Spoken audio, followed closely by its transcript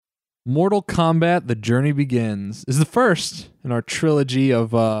Mortal Kombat: The Journey Begins is the first in our trilogy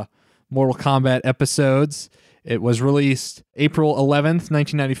of Mortal Kombat episodes. It was released April 11th,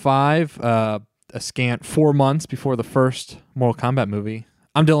 1995, a scant 4 months before the first Mortal Kombat movie.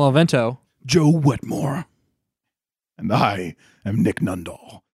 I'm Dylan Alvento. Joe Wetmore. And I am Nick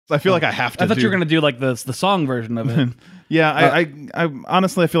Nundahl. I feel like I have to I thought you were going to do like the song version of it. Yeah, I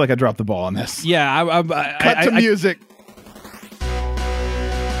honestly, I feel like I dropped the ball on this. Yeah. Cut to music.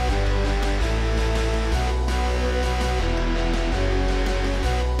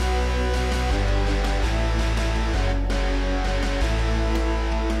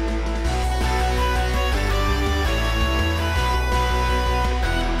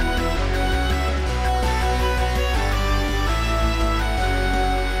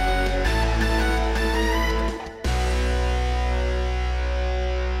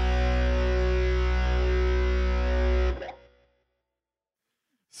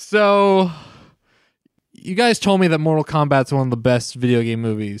 So, you guys told me that Mortal Kombat's one of the best video game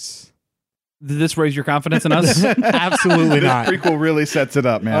movies. Did this raise your confidence in us? Absolutely not. This prequel really sets it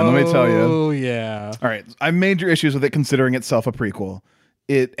up, man. Let me tell you. Oh, yeah. All right, I have major issues with it considering itself a prequel.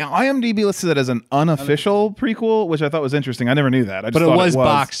 IMDb listed it as an unofficial prequel, which I thought was interesting. I never knew that. But it was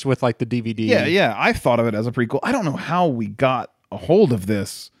boxed with like the DVD. Yeah. I thought of it as a prequel. I don't know how we got a hold of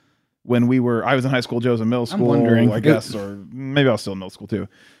this when I was in high school, Joe's in middle school, wondering. I guess, or maybe I was still in middle school too.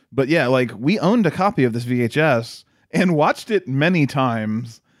 But yeah, like we owned a copy of this VHS and watched it many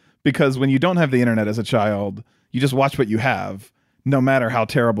times because when you don't have the internet as a child, you just watch what you have, no matter how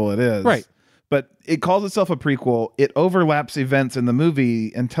terrible it is. Right. But it calls itself a prequel. It overlaps events in the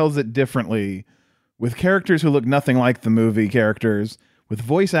movie and tells it differently with characters who look nothing like the movie characters, with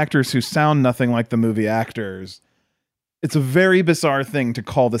voice actors who sound nothing like the movie actors. It's a very bizarre thing to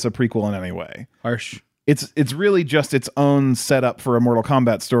call this a prequel in any way. Harsh. It's really just its own setup for a Mortal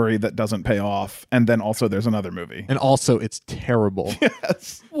Kombat story that doesn't pay off, and then also there's another movie. And also, it's terrible.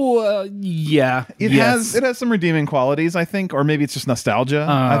 Yes. Well, yeah. It has some redeeming qualities, I think, or maybe it's just nostalgia.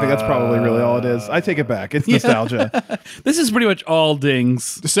 I think that's probably really all it is. I take it back. It's nostalgia. This is pretty much all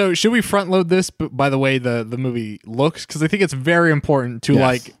dings. So, should we front load this by the way the movie looks? Because I think it's very important to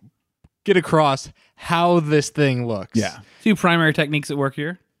like get across how this thing looks. Yeah. Two primary techniques at work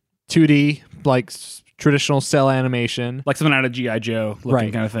here. 2D, like traditional cell animation. Like something out of G.I. Joe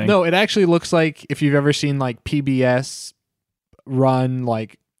looking kind of thing. No, it actually looks like if you've ever seen like PBS run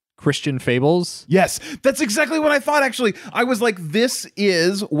like Christian Fables. Yes, that's exactly what I thought, actually. I was like, this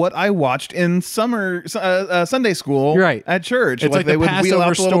is what I watched in Sunday school at church. It's like they the would wheel Passover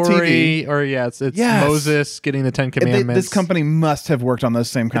out the little story, TV. or it's Moses getting the 10 Commandments. This company must have worked on those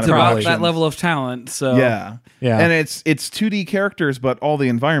same kind of about productions. that level of talent. So yeah. And it's 2D characters, but all the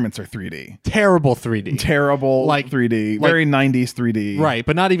environments are 3D. Terrible 3D. Terrible like 3D. Very 90s 3D. Right,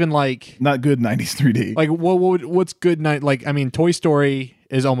 but not even like... Not good 90s 3D. Like, what's good... Like, I mean, Toy Story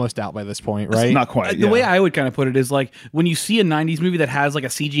is almost out by this point, right? It's not quite. The way I would kind of put it is like when you see a 90s movie that has like a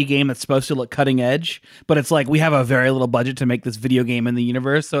CG game that's supposed to look cutting edge, but it's like we have a very little budget to make this video game in the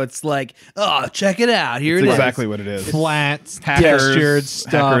universe, so it's like, oh, check it out. Here it is. Exactly what it is. Flat, textured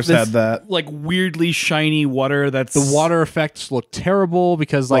stuff. Hackers had that. Like weirdly shiny water. That's the water effects look terrible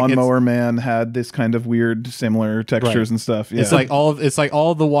because like Lawnmower Man had this kind of weird similar textures and stuff. Yeah. It's like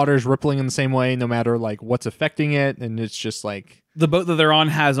all the water's rippling in the same way, no matter like what's affecting it, and it's just like. The boat that they're on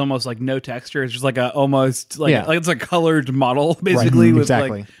has almost like no texture. It's just like like it's a colored model basically with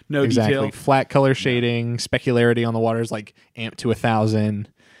like no detail. Flat color shading, specularity on the water is like amped to 1,000.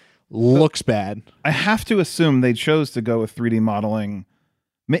 Looks bad. I have to assume they chose to go with 3D modeling.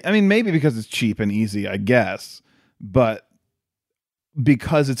 I mean, maybe because it's cheap and easy, I guess, but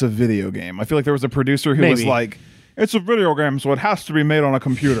because it's a video game. I feel like there was a producer who was like, "It's a video game, so it has to be made on a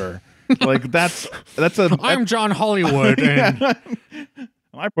computer." Like that's I'm John Hollywood and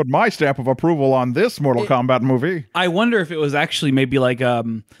I put my stamp of approval on this Mortal Kombat movie. I wonder if it was actually maybe like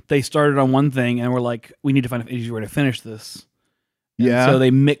they started on one thing and were like, we need to find an easier way to finish this. Yeah. So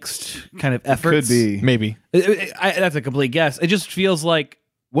they mixed kind of efforts. Could be. Maybe. That's a complete guess. It just feels like...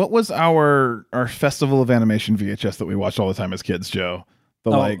 What was our Festival of Animation VHS that we watched all the time as kids, Joe? I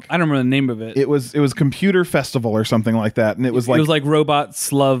don't remember the name of it. It was Computer Festival or something like that, and it was like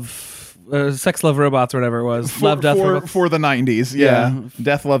robots love... sex, love, robots, or whatever it was. For the 90s. Yeah.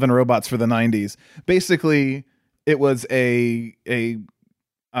 Death, Love, and Robots for the 90s. Basically, it was a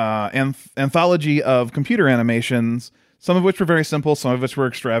anthology of computer animations, some of which were very simple, some of which were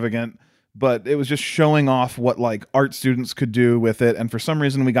extravagant, but it was just showing off what like art students could do with it. And for some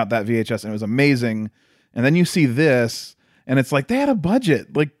reason, we got that VHS, and it was amazing. And then you see this, and it's like they had a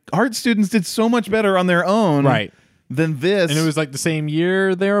budget. Like art students did so much better on their own. Right. then this, And it was like the same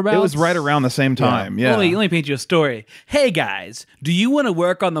year thereabouts. it was right around the same time. Yeah. Let me paint you a story. Hey guys, do you want to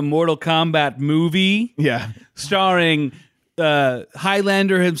work on the Mortal Kombat movie Yeah. starring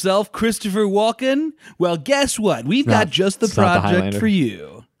Highlander himself, Christopher Walken? Well, guess what? We've got just the it's not the project Highlander. for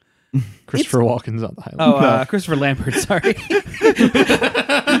you. Christopher Walken's on the Highlander. Oh, Christopher Lambert, sorry.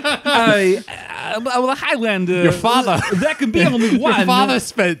 Well, the Highlander. Your father. There can be only one. Your father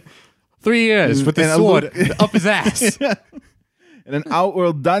spent 3 years with the And a sword up his ass. In an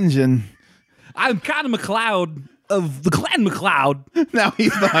outworld dungeon. I'm Connor McLeod of the Clan McLeod. Now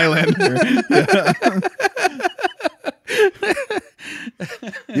he's the Highlander.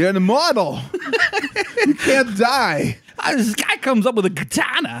 You're an immortal. You can't die. This guy comes up with a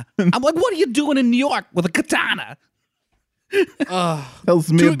katana. I'm like, what are you doing in New York with a katana?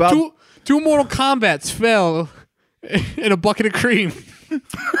 Tells me about Two Mortal Kombats fell in a bucket of cream.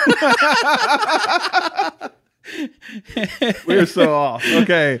 we're so off.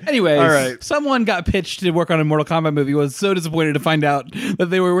 Okay. Anyways, All right. someone got pitched to work on a Mortal Kombat movie, was so disappointed to find out that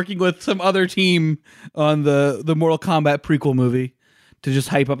they were working with some other team on the Mortal Kombat prequel movie to just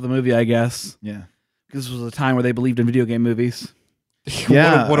hype up the movie, I guess. Yeah. This was a time where they believed in video game movies.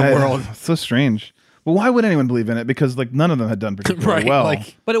 Yeah. what a world. So strange. But why would anyone believe in it? Because like none of them had done particularly Right, well.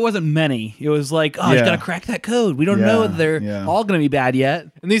 like- But it wasn't many. It was like, oh, you Yeah. got to crack that code. We don't Yeah, know that they're yeah. all going to be bad yet.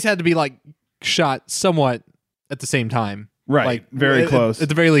 And these had to be like shot somewhat at the same time. Right, Like very close. At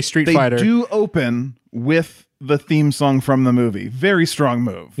the very least, Street they Fighter. do open with the theme song from the movie. Very strong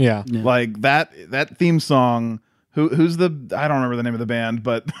move. Yeah. Like that theme song. Who's the, I don't remember the name of the band,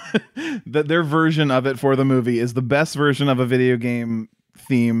 but their version of it for the movie is the best version of a video game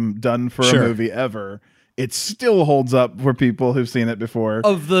theme done for Sure. a movie ever. It still holds up for people who've seen it before.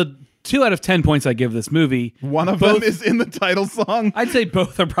 Of the 2 out of 10 points I give this movie, One of them is in the title song. I'd say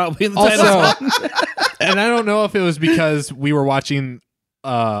both are probably in the title Also, song. and I don't know if it was because we were watching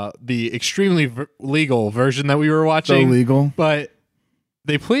the extremely legal version that we were So watching, legal. but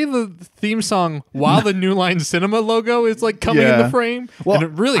they play the theme song while the New Line Cinema logo is like coming in Yeah. the frame, Well, and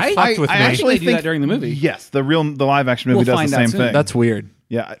it really I fucked with me. actually do that during the movie. Yes, the live action movie We'll does find the out same soon. thing. That's weird.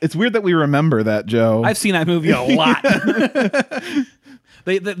 Yeah, it's weird that we remember that, Joe. I've seen that movie a lot.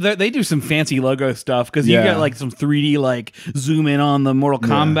 They do some fancy logo stuff because you Yeah. get like some 3D like zoom in on the Mortal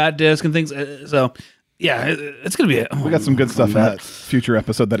Kombat disc and things. So yeah, it's gonna be. We got some good stuff in that future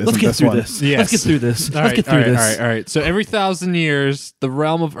episode that isn't Let's get this through one. this. Yes. Let's get through this. All Let's right, get through all right, this. All right, all right. So every 1,000 years, the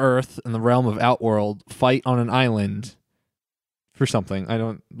realm of Earth and the realm of Outworld fight on an island for something. I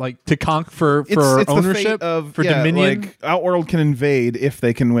don't like to conquer for It's the ownership fate of for Dominion. Like Outworld can invade if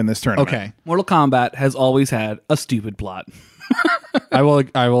they can win this tournament. Okay, Mortal Kombat has always had a stupid plot. I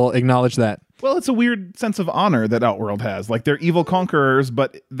will acknowledge that. Well, it's a weird sense of honor that Outworld has. Like they're evil conquerors,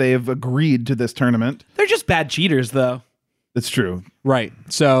 but they've agreed to this tournament. They're just bad cheaters, though. It's true. Right.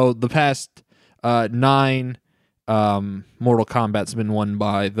 So the past 9 Mortal Kombat's been won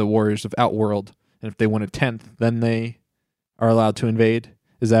by the Warriors of Outworld, and if they win a 10th, then they are allowed to invade.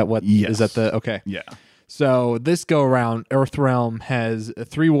 Is that what? Yes. Is that the okay? Yeah. So this go around, Earthrealm has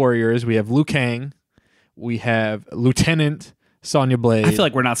 3 warriors. We have Liu Kang, we have Lieutenant Sonya Blade. I feel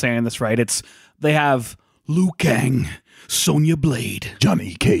like we're not saying this right. They have Liu Kang, Sonya Blade.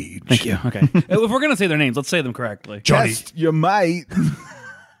 Johnny Cage. Thank you. Okay. If we're gonna say their names, let's say them correctly. Just you might.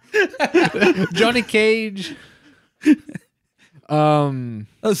 Johnny Cage.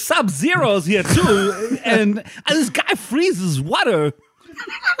 Sub-Zero's here too, and this guy freezes water.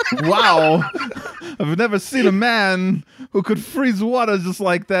 Wow. I've never seen a man who could freeze water just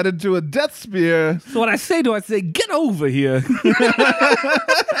like that into a death spear. So what I say, get over here.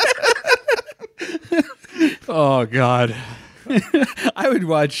 Oh God. I would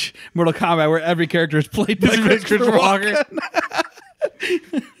watch Mortal Kombat where every character is played by Christopher Walker.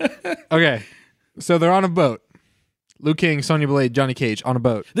 Okay, so they're on a boat. Liu Kang, Sonya Blade, Johnny Cage on a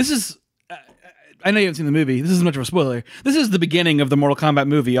boat. This is. I know you haven't seen the movie. This isn't much of a spoiler. This is the beginning of the Mortal Kombat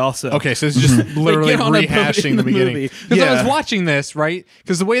movie, also. Okay, so it's just literally get on a boat rehashing in the the beginning. movie. Because I was Yeah. watching this, right?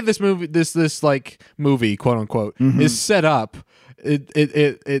 Because the way this movie, this like movie, quote unquote, is set up,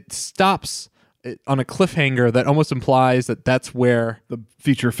 it stops on a cliffhanger that almost implies that that's where The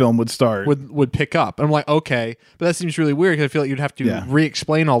feature film would start. would pick up. And I'm like, okay, but that seems really weird because I feel like you'd have to Yeah.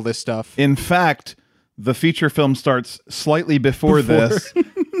 re-explain all this stuff. In fact, the feature film starts slightly before this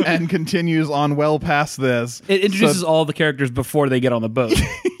and continues on well past this. It introduces all the characters before they get on the boat.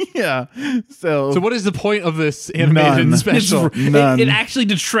 Yeah. So, So what is the point of this animated None. special? None. It actually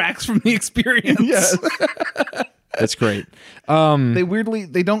detracts from the experience. yes. That's great.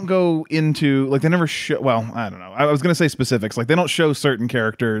 They don't go into, like, they never show, well, I don't know. I was going to say specifics. Like, they don't show certain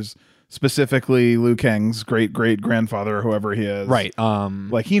characters specifically Liu Kang's great-great-grandfather or whoever he is. Right.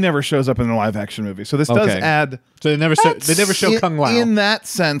 Like, he never shows up in a live-action movie. So this does Okay. add... So they never show Kung Lao. In that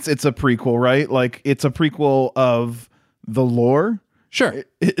sense, it's a prequel, right? Like, it's a prequel of the lore Sure.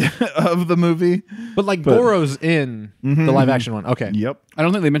 of the movie. But like Goro's in the live action one. Okay. Yep. I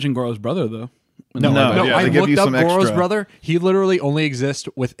don't think they mentioned Goro's brother though. No, yeah, I they give you looked up some Goro's extra. brother. He literally only exists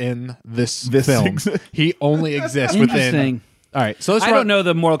within this This film. he only exists within. Interesting. All right, so let's I run, don't know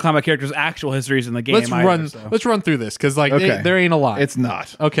the Mortal Kombat character's actual histories in the game. Let's run. so. Let's run through this because like Okay. there ain't a lot. It's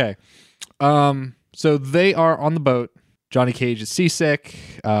not. Okay. So they are on the boat. Johnny Cage is seasick.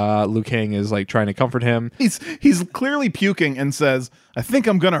 Liu Kang is like trying to comfort him. He's clearly puking and says, "I think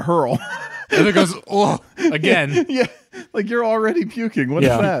I'm gonna hurl." And it goes, oh, again. Yeah, like you're already puking. What is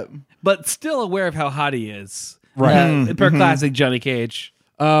Yeah. that? But still aware of how hot he is. Right. Per classic Johnny Cage.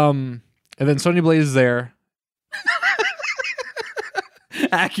 And then Sonya Blade is there.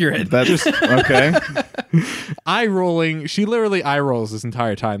 Accurate. That's okay. Eye rolling. She literally eye rolls this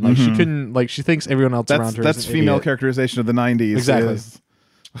entire time. Like she couldn't. Like she thinks everyone else around her. That's is an female idiot. characterization of the '90s. Exactly. is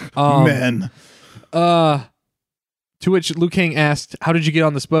Men. men. To which Liu Kang asked, "How did you get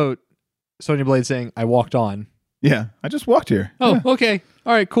on this boat?" Sonya Blade saying, "I walked on." Yeah, I just walked here. Oh, okay.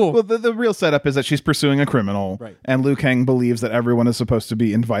 All right, cool. Well, the real setup is that she's pursuing a criminal, Right. and Liu Kang believes that everyone is supposed to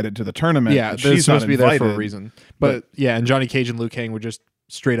be invited to the tournament. yeah, but they're she's supposed not to be there for a invited. reason. But yeah, and Johnny Cage and Liu Kang were just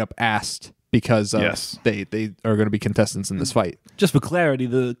straight up asked because Yes. they are going to be contestants in this fight. Just for clarity,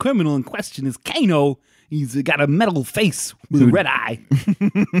 the criminal in question is Kano. He's got a metal face with a red eye.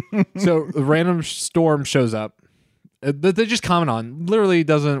 So a random storm shows up. That they just comment on. Literally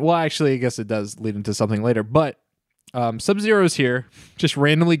doesn't. Well, actually, I guess it does lead into something later. But Sub-Zero's here, just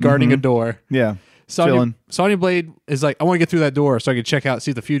randomly guarding a door. Yeah, chilling. Sonya Blade is like, I want to get through that door so I can check out,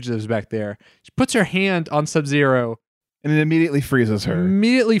 see if the fugitive's back there. She puts her hand on Sub-Zero, And it immediately freezes her.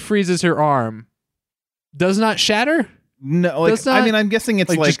 immediately freezes her arm. Does not shatter. No, like Does not- I mean, I'm guessing it's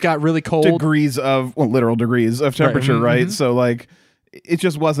like just got really cold. degrees of literal degrees of temperature, mhm, right? mhm. So like, it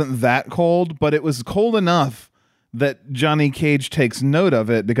just wasn't that cold, but it was cold enough that Johnny Cage takes note of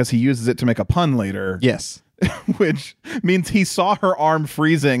it because he uses it to make a pun later. Yes. Which means he saw her arm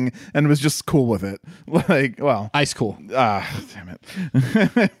freezing and was just cool with it. Like, well, Ice cool. damn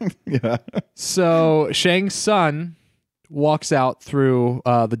it. Yeah. So Shang Tsung walks out through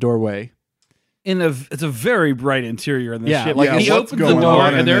the doorway. It's a very bright interior in this Yeah, ship. like, Like he what's opens the going door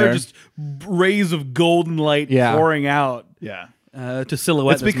on in and there there? are just rays of golden light Yeah. pouring out Yeah. to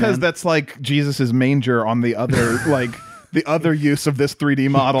silhouette. It's because that's like Jesus's manger on the other, like the other use of this 3D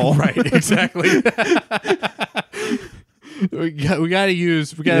model. Right, exactly. we got to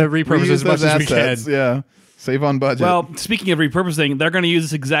repurpose as much those as we can. assets, yeah. Save on budget. Well, speaking of repurposing, they're going to use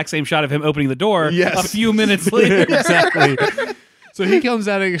this exact same shot of him opening the door Yes. a few minutes later. Exactly. So he comes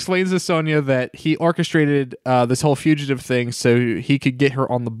out and explains to Sonya that he orchestrated this whole fugitive thing so he could get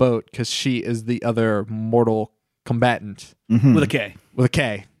her on the boat because she is the other mortal combatant With a K. with a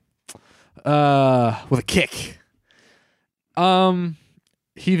K, with a kick.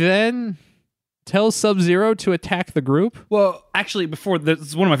 He then tells Sub-Zero to attack the group. Well, actually, before this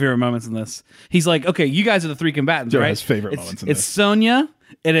is one of my favorite moments in this. He's like, "Okay, you guys are the three combatants, They're right?" his favorite it's, moments in it's this. Sonya,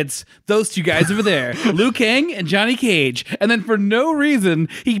 and it's those two guys over there, Liu Kang and Johnny Cage. And then for no reason,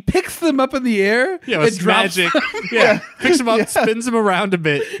 he picks them up in the air. Yeah, and it's drops magic. them. Yeah, picks him up, spins him around a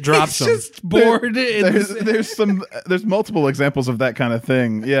bit, drops He's him. just bored. There's multiple examples of that kind of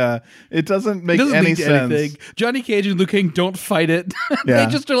thing. Yeah, it doesn't make Doesn't any lead to sense. anything. Johnny Cage and Liu Kang don't fight it. Yeah.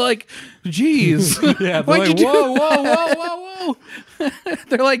 They just are like, "Geez, Yeah, they're why'd like, you do whoa, whoa, whoa, whoa, whoa.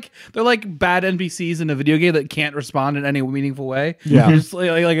 they're like bad NPCs in a video game that can't respond in any meaningful way. Yeah. They're just like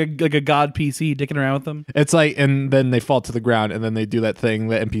a god PC dicking around with them. It's like, and then they fall to the ground, and then they do that thing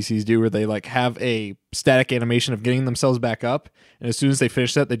that NPCs do where they like have a static animation of getting themselves back up, and as soon as they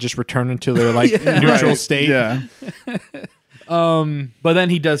finish that, they just return into their like neutral Right. state. Yeah, But then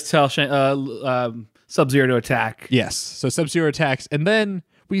he does tell Sub-Zero to attack. Yes. So Sub-Zero attacks, and then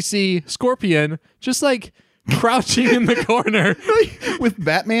we see Scorpion just like crouching in the corner. with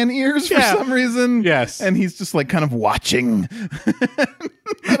Batman ears for Yeah. some reason. Yes. and he's just like kind of watching.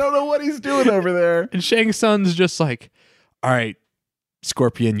 I don't know what he's doing over there. And Shang Tsung's just like, all right,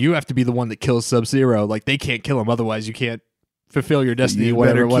 Scorpion, you have to be the one that kills Sub-Zero. Like, they can't kill him, otherwise you can't fulfill your destiny, You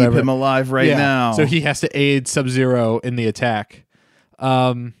whatever, better whatever. keep him alive right Yeah. now. So he has to aid Sub-Zero in the attack.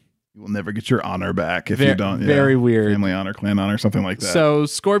 You will never get your honor back if you don't. Very weird. Family honor, clan honor, something like that. So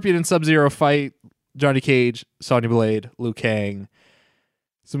Scorpion and Sub-Zero fight. Johnny Cage, Sonya Blade, Liu Kang.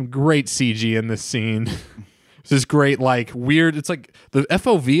 Some great CG in this scene. It's this great, like, weird. It's like the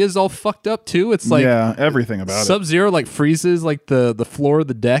FOV is all fucked up too. It's like yeah, everything about it. Sub-Zero like freezes like the floor of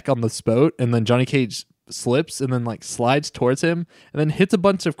the deck on the boat, and then Johnny Cage slips and then like slides towards him and then hits a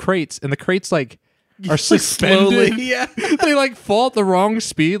bunch of crates, and the crates like are suspended. Slowly, yeah. They like fall at the wrong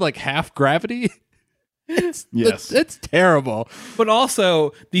speed, like half gravity. It's terrible. But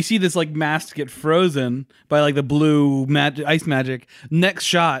also, you see this like mast get frozen by like the blue ice magic. Next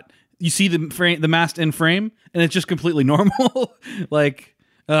shot, you see the mast in frame, and it's just completely normal. Like,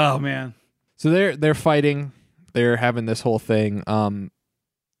 oh man. So they're fighting. They're having this whole thing.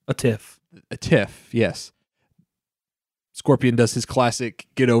 A tiff. A tiff, yes. Scorpion does his classic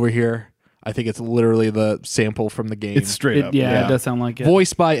 "Get over here." I think it's literally the sample from the game. It's straight up. Yeah, it does sound like it.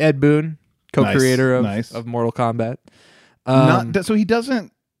 Voiced by Ed Boon, co-creator Nice. of Mortal Kombat. So he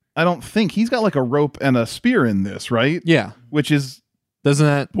doesn't. I don't think he's got like a rope and a spear in this, right? Yeah. Which is Doesn't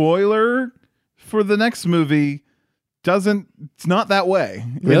that... spoiler for the next movie. It's not that way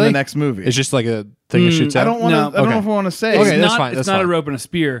in Really? the next movie. It's just like a thing that shoots out? I don't want to. No. I don't know Okay. if I want to say. Okay, It's that's not, fine, It's that's not a fine. rope and a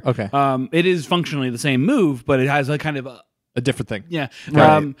spear. Okay. It is functionally the same move, but it has a kind of A different thing. yeah.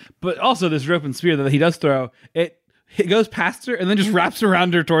 Right. But also this rope and spear that he does throw, it goes past her and then just wraps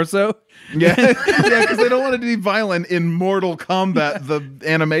around her torso. Yeah, yeah, because they don't want it to be violent in Mortal Kombat. The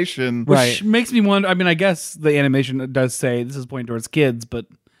animation, Right. Which makes me wonder. I mean, I guess the animation does say this is pointing towards kids, but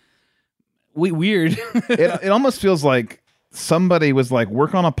weird. it almost feels like somebody was like,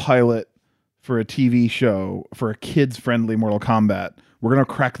 work on a pilot for a TV show for a kids-friendly Mortal Kombat. We're gonna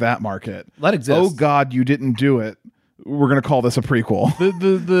crack that market. That exists. Oh God, you didn't do it. We're gonna call this a prequel.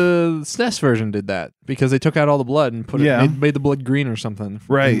 The SNES version did that because they took out all the blood and Yeah. made the blood green or something.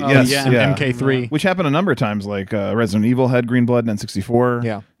 Right? Oh, yes. yeah. Yeah. MK3. Which happened a number of times, like Resident Evil had green blood in N64.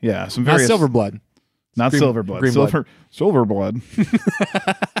 Yeah. Yeah. Some Not various silver blood. Not green- silver blood. green blood. Silver blood.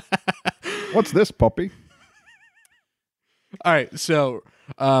 What's this, puppy? All right, so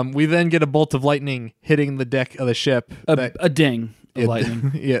we then get a bolt of lightning hitting the deck of the ship. A ding of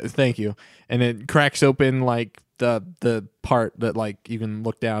lightning. Yeah, thank you. And it cracks open like the part that like you can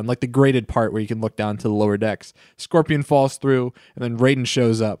look down, like the grated part where you can look down to the lower decks. Scorpion falls through, and then Raiden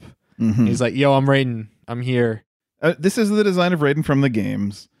shows up. He's like, "Yo, I'm Raiden. I'm here." This is the design of Raiden from the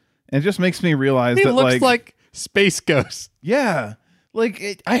games, and it just makes me realize He that looks like Space Ghost. yeah,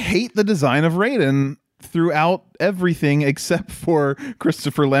 I hate the design of Raiden throughout everything except for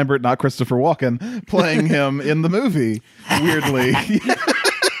Christopher Lambert, not Christopher Walken, playing him in the movie. Weirdly,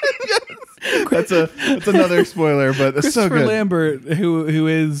 that's another spoiler, but it's so Christopher good. Lambert, who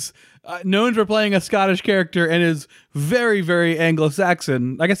is known for playing a Scottish character and is very, very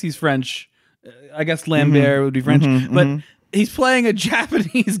Anglo-Saxon. I guess he's French. I guess Lambert would be French, but he's playing a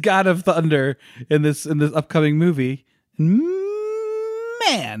Japanese god of thunder in this upcoming movie.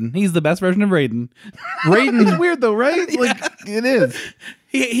 Man, he's the best version of Raiden. It's weird though, right? Like it is.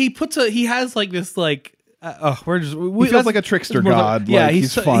 He has like this like He feels like a trickster god. Yeah, like,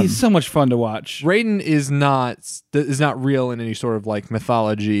 he's fun. He's so much fun to watch. Raiden is not real in any sort of like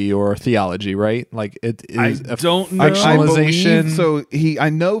mythology or theology, right? Like it is I don't know. I fictionalization. believe so. I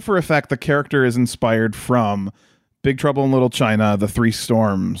know for a fact the character is inspired from Big Trouble in Little China, the Three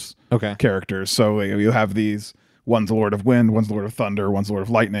Storms Okay. characters. So you have these. One's the Lord of Wind, one's the Lord of Thunder, one's the Lord of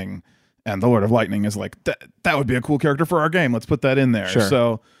Lightning, and the Lord of Lightning is like that would be a cool character for our game. Let's put that in there. Sure.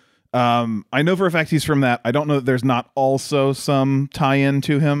 So I know for a fact he's from that. I don't know that there's not also some tie-in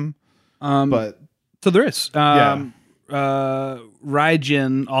to him, but So there is. Yeah.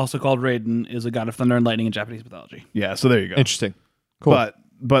 Raijin, also called Raiden, is a god of thunder and lightning in Japanese mythology. yeah. So there you go. Interesting. Cool.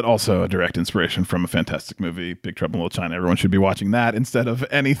 But also a direct inspiration from a fantastic movie, Big Trouble in Little China. Everyone should be watching that instead of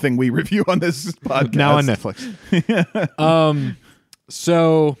anything we review on this podcast. Now on Netflix.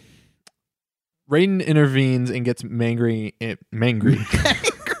 So Raiden intervenes and gets mangry.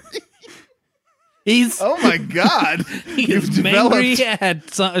 He's Oh my God! he's You've developed. angry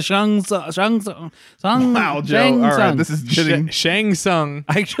at Shang Wow, Joe. All right, this is getting Shang Tsung.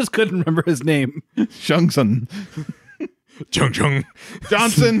 I just couldn't remember his name. Shungsun Chung Chung.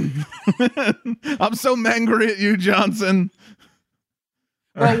 Johnson. I'm so angry at you, Johnson.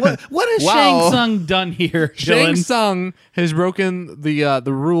 Well, what has Wow. Shang Tsung done here, Shang Dylan? Tsung has broken the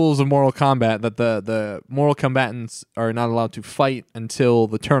rules of Mortal Kombat that the Mortal Combatants are not allowed to fight until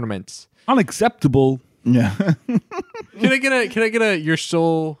the tournaments. Unacceptable. Yeah. Can I get a your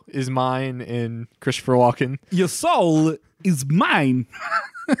soul is mine in Christopher Walken? Your soul is mine.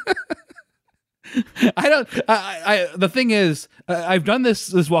 I don't. The thing is, I've done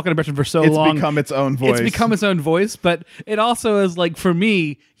this walk-in impression for so It's long. become its own voice. It's become its own voice, but it also is like for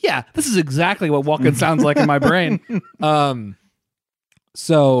me. Yeah, this is exactly what walk-in sounds like in my brain.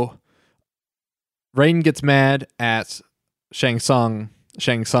 So Raiden gets mad at Shang Tsung.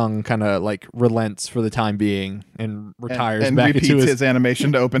 Shang Tsung kind of like relents for the time being and retires and back repeats into his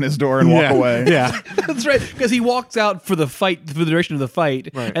animation to open his door and walk away. Yeah. That's right, because he walks out for the fight, for the duration of the fight,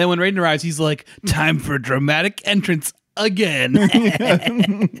 Right. and then when Raiden arrives, he's like, "Time for dramatic entrance again."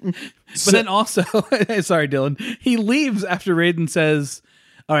 But then also, sorry, Dylan, he leaves after Raiden says,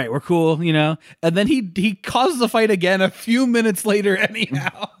 "All right, we're cool," and then he causes a fight again a few minutes later,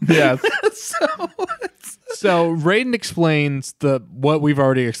 anyhow. Yes. So Raiden explains what we've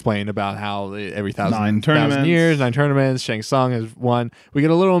already explained about how every 9 tournaments. 1,000 years, 9 tournaments, Shang Tsung has won. We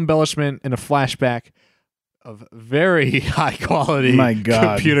get a little embellishment in a flashback of very high quality My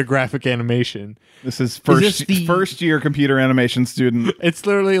God. computer graphic animation. This is this the- first year computer animation student. It's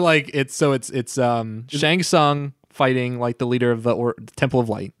literally like it's Shang Tsung fighting like the leader of the Temple of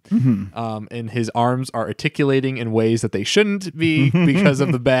Light, and his arms are articulating in ways that they shouldn't be because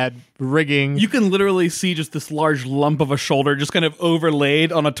of the bad rigging. You can literally see just this large lump of a shoulder just kind of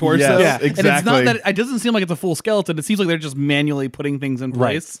overlaid on a torso. Yes, Yeah. And it's exactly. not that it doesn't seem like it's a full skeleton. It seems like they're just manually putting things in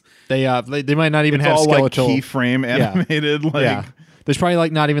place. They might not even It's have all skeletal. like keyframe animated. Like Yeah. There's probably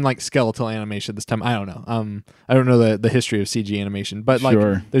like not even like skeletal animation this time. I don't know. I don't know the history of CG animation, but like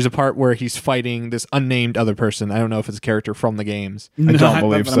Sure. there's a part where he's fighting this unnamed other person. I don't know if it's a character from the games. I don't Not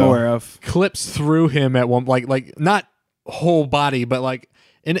believe that so. I'm aware of. Clips through him at one like not whole body, but like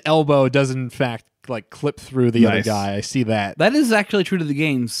an elbow does in fact like clip through the other Nice. guy. I see that. That is actually true to the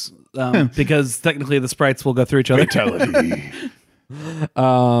games, because technically the sprites will go through each other. Fatality.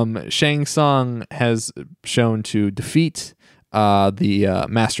 Shang Tsung has shown to defeat the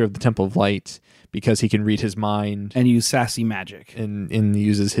master of the Temple of Light because he can read his mind And use sassy magic. and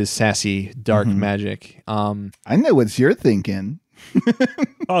uses his sassy dark magic. I know what you're thinking.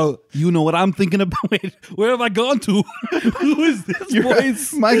 Oh, you know what I'm thinking about? Wait, where have I gone to? Who is this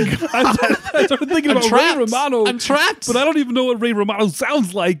voice? My God. I started thinking about Ray trapped. Romano. I'm trapped. But I don't even know what Ray Romano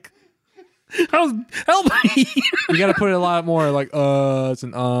sounds like. Help me! You got to put it a lot more like it's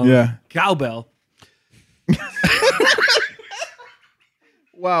an Yeah. Cowbell.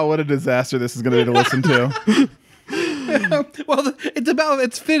 Wow, what a disaster this is going to be to listen to. Well,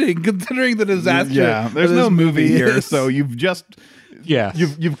 it's fitting considering the disaster. Yeah, there's that no this movie here, is. so you've Yeah.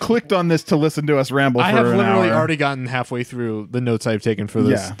 you've clicked on this to listen to us ramble I for have an literally hour. already gotten halfway through the notes I've taken for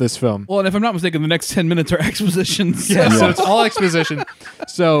Yeah. this film. Well, and if I'm not mistaken, the next 10 minutes are expositions. Yeah, So- so it's all exposition.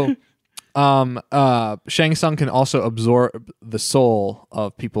 So Shang Tsung can also absorb the soul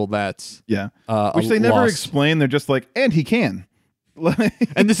of people that Yeah, which they never lost. explain. They're just like, and he can.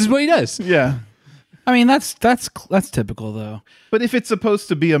 And this is what he does. Yeah, I mean, that's typical though. but if it's supposed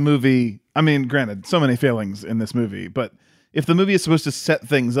to be a movie, I mean, granted, so many failings in this movie, but if the movie is supposed to set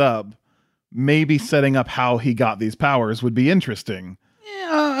things up, maybe setting up how he got these powers would be interesting.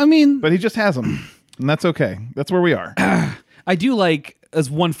 Yeah, I mean, But he just has them, and that's okay. That's where we are. I do like, as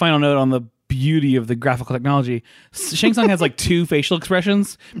one final note on the beauty of the graphical technology, Shang Tsung has like 2 facial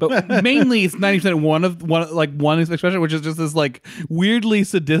expressions, but mainly it's 90% one expression, which is just this like weirdly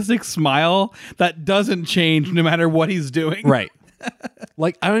sadistic smile that doesn't change no matter what he's doing. Right.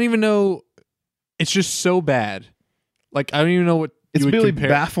 Like I don't even know. It's just so bad. Like I don't even know what It's you would really compare.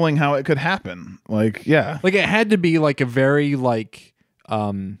 baffling how it could happen. Like, yeah. Like it had to be like a very like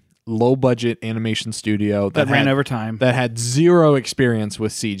low budget animation studio That ran had, over time. that had zero experience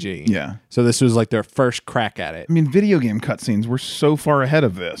with CG. Yeah. So this was like their first crack at it. I mean, video game cutscenes were so far ahead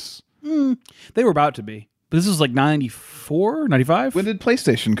of this. They were about to be. But this was like 94, 95? When did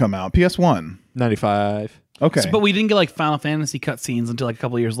PlayStation come out? PS1. 95. Okay. But we didn't get like Final Fantasy cutscenes until like a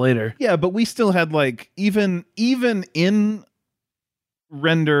couple years later. yeah, but we still had like even in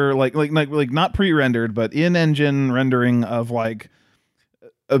render like not pre-rendered, but in engine rendering of like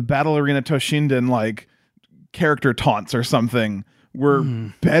a Battle Arena Toshinden like character taunts or something were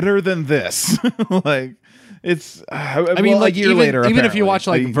better than this. Like it's I mean, like a year even, later, even if you apparently. watch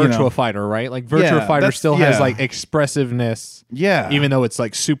like you Virtua know. Fighter, right? Like Virtua Yeah, Fighter that's- still has yeah. like expressiveness, Yeah. even though it's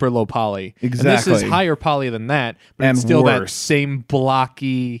like super low poly. And this Exactly. is higher poly than that, but And it's still that worse. same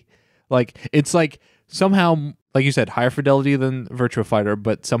blocky. Like it's like somehow, like you said, higher fidelity than Virtua Fighter,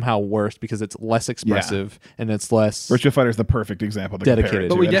 but somehow worse because it's less expressive and it's less. Virtua Fighter is the perfect example to Dedicated. compare it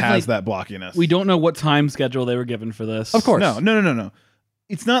But to. we It definitely- has that blockiness. We don't know what time schedule they were given for this. Of course. No.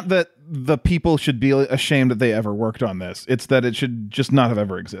 It's not that the people should be ashamed that they ever worked on this. It's that it should just not have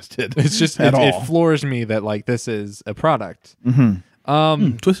ever existed. It's just at it all. floors me that like this is a product.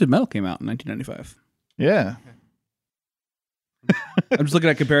 Twisted Metal came out in 1995. Yeah. I'm just looking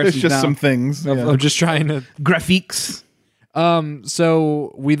at There's comparisons just now. some things. Yeah. I'm just trying to. Graphiques.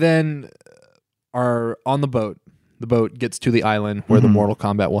 So we then are on the boat. The boat gets to the island where the Mortal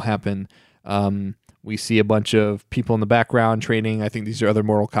Kombat will happen. We see a bunch of people in the background training. I think these are other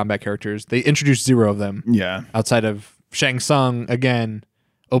Mortal Kombat characters. They introduced 0 of them. Yeah. Outside of Shang Tsung again,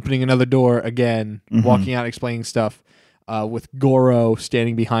 opening another door again, walking out, explaining stuff, with Goro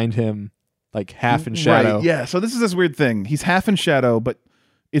standing behind him, like half in shadow. Right, yeah. So this is this weird thing. He's half in shadow, but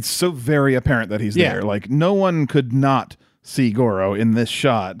it's so very apparent that he's there. Like no one could not see Goro in this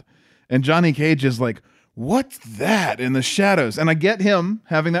shot. And Johnny Cage is like, what's that in the shadows? And I get him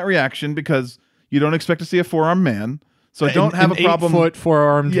having that reaction because you don't expect to see a 4-armed man. So I don't have a problem. 8-foot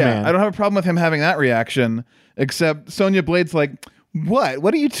 4-armed man. I don't have a problem with him having that reaction, except Sonya Blade's like,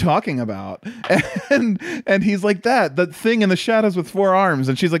 what are you talking about? And he's like, the thing in the shadows with 4 arms,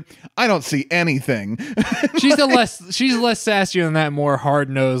 and she's like, I don't see anything. she's less sassier than that, more hard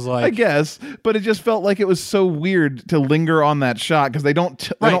nosed, like, I guess, but it just felt like it was so weird to linger on that shot because they don't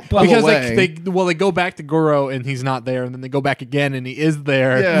pull because away. they go back to Goro and he's not there, and then they go back again and he is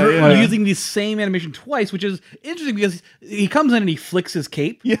there. We're using the same animation twice, which is interesting because he comes in and he flicks his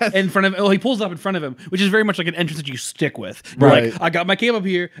cape in front of. He pulls it up in front of him, which is very much like an entrance that you stick with. Right. Like, I got my cape up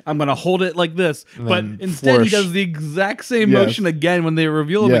here. I'm gonna hold it like this, but instead he does the exact same motion again when they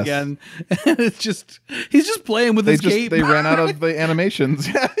reveal him again. And it's just he's just playing with his cape. They ran out of the animations.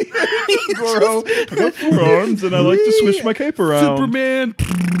 Goro, I got 4 arms and I like to swish my cape around. Superman.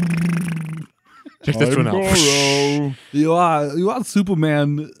 Check this one out. Goro. You are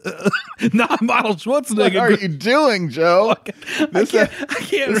Superman. Not Arnold Schwarzenegger. What are you doing, Joe? I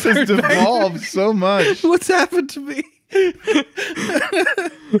can't. This has devolved so much. What's happened to me?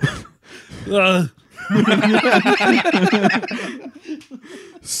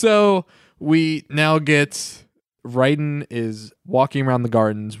 So we now get Raiden is walking around the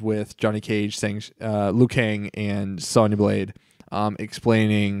gardens with Johnny Cage saying Liu Kang and Sonya Blade,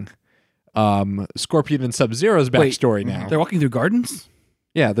 explaining Scorpion and Sub-Zero's backstory. Now they're walking through gardens.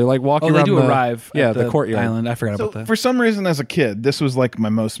 Yeah, they're like walking They around. do arrive. Yeah, at the courtyard island. I forgot about that. For some reason, as a kid, this was like my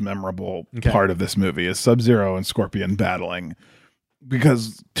most memorable part of this movie: is Sub-Zero and Scorpion battling.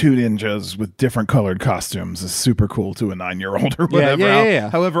 Because 2 ninjas with different colored costumes is super cool to a 9-year-old or whatever.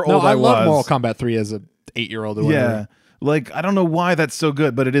 Yeah. However old I was. love Mortal Kombat 3 as a 8-year-old or whatever. Yeah. Like, I don't know why that's so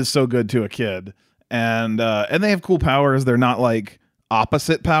good, but it is so good to a kid. And they have cool powers. They're not like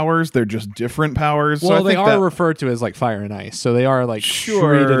opposite powers. They're just different powers. Well, so they are referred to as like fire and ice. So they are like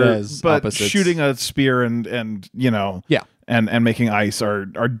treated as but opposites. shooting a spear and you know, and making ice are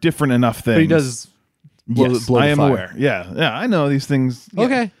different enough things. But he does blow I the am fire. aware. Yeah, I know these things. Yeah.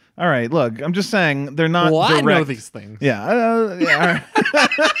 Okay. All right, look, I'm just saying they're not Well, direct. I know these things. Yeah, all right.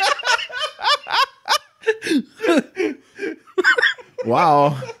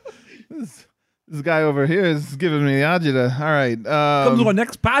 Wow. This guy over here is giving me the agita. All right. Come to our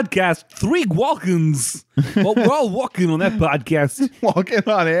next podcast, 3 Walkins. Well, we're all walking on that podcast. Walking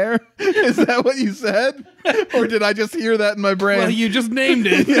on air? Is that what you said? Or did I just hear that in my brain? Well, you just named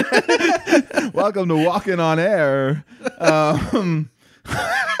it. Welcome to Walking on Air. I'm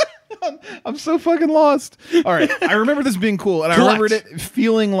so fucking lost. All right. I remember this being cool, and I remembered it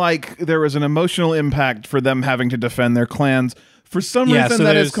feeling like there was an emotional impact for them having to defend their clans. For some reason, so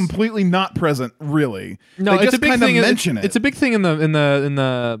that is completely not present. Really, No, they it's just a big kind of thing. mention it. It's a big thing in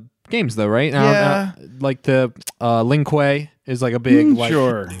the games, though, right? Yeah. Like the Lin Kuei is like a big like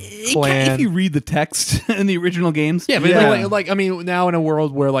sure. clan. If you read the text in the original games. Yeah, but Yeah. Like I mean, now in a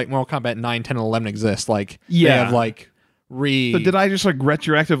world where like Mortal Kombat 9, 10, and 11 exist, like they Yeah. have like So did I just like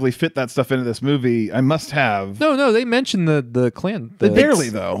retroactively fit that stuff into this movie? I must have. No, they mentioned the clan. Barely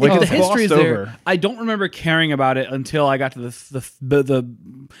though. Like the it's history is glossed there. over. I don't remember caring about it until I got to the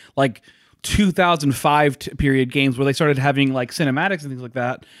like 2005 period games where they started having like cinematics and things like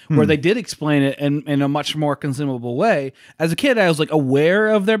that, where they did explain it in a much more consumable way. As a kid, I was like aware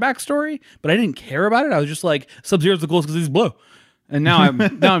of their backstory, but I didn't care about it. I was just like, Sub-Zero's the coolest because he's blue. And now I'm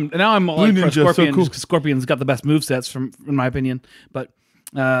all like pro Ninja, so Scorpion cool. because Scorpion's got the best movesets in my opinion. But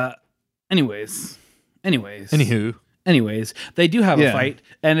anyways, they do have a Yeah. fight,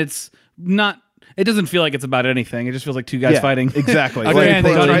 and it's not. It doesn't feel like it's about anything. It just feels like 2 guys fighting. Exactly. Again, Like,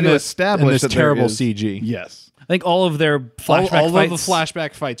 they try in to this establish that there terrible is- CG. Yes. I think all of their flashback all fights. of the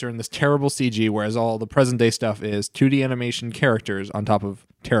flashback fights are in this terrible CG, whereas all the present day stuff is 2D animation characters on top of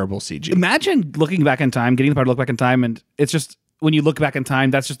terrible CG. Imagine looking back in time, getting the power to look back in time, and it's just when you look back in time,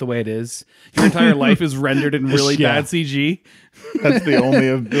 that's just the way it is. Your entire life is rendered in really bad CG. That's the only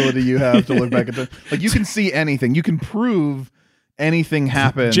ability you have to look back at. Like you can see anything. You can prove anything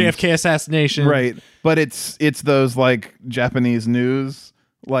happened. JFK assassination, Right. But it's those like Japanese news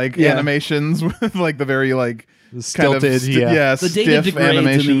like animations with like the very like stilted, kind of yeah. The data stiff degrades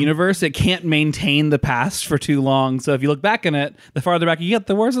animation. in the universe. It can't maintain the past for too long. So if you look back in it, the farther back you get,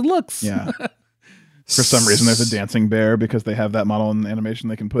 the worse it looks. Yeah. For some reason, there's a dancing bear because they have that model in animation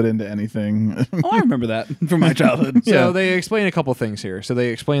they can put into anything. Oh, I remember that from my childhood. So they explain a couple things here. So they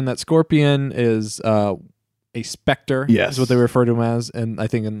explain that Scorpion is a specter. Yes. Is what they refer to him as. And I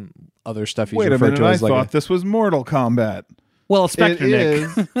think in other stuff he's Wait a referred minute, to I as like thought this was Mortal Kombat. Well, a specter, It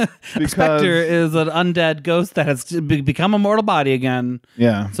Nick. is A specter is an undead ghost that has become a mortal body again,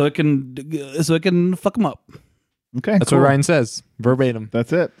 Yeah. so it can fuck them up. Okay. that's cool. what Ryan says verbatim.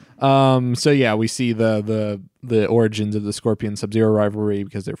 That's it. So yeah, we see the origins of the Scorpion Sub-Zero rivalry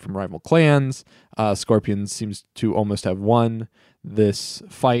because they're from rival clans. Scorpion seems to almost have won this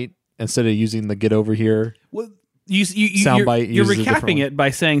fight instead of using the "get over here." Well, Soundbite you're uses a different recapping one. it by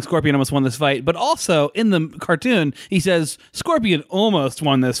saying Scorpion almost won this fight, but also in the cartoon he says Scorpion almost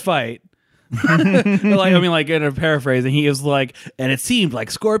won this fight. like in a paraphrasing, he was like, and it seemed like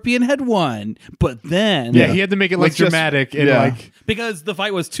Scorpion had won, but then Yeah, he had to make it like Let's just- dramatic and yeah. like because the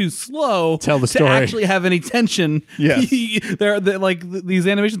fight was too slow Tell the to story. actually have any tension. Yes. they're like these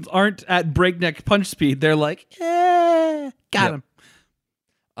animations aren't at breakneck punch speed. They're like, got him.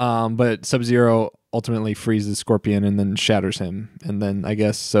 But Sub-Zero ultimately freezes Scorpion and then shatters him, and then I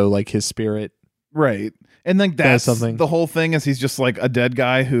guess so like his spirit. Right. And like that's something. the whole thing is he's just like a dead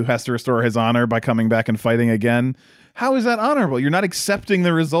guy who has to restore his honor by coming back and fighting again. How is that honorable? You're not accepting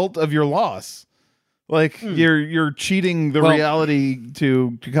the result of your loss. Like you're cheating the Well- reality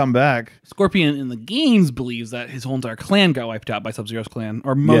to come back. Scorpion in the games believes that his whole entire clan got wiped out by Sub-Zero's clan,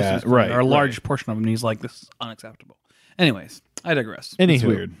 or most Yeah, of his clan, right, or a large portion of them. And he's like, this is unacceptable. Anyways, I digress. It's Anywho,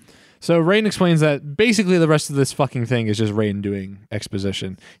 weird. So Raiden explains that basically the rest of this fucking thing is just Raiden doing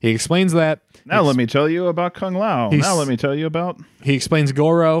exposition. He explains that. Now let me tell you about Kung Lao. He's- Now let me tell you about He explains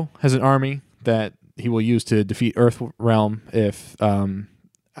Goro has an army that he will use to defeat Earthrealm if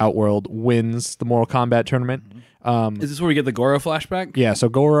Outworld wins the Mortal Kombat tournament. Is this where we get the Goro flashback? Yeah, so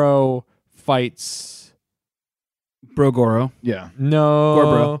Goro fights. Bro Goro. yeah.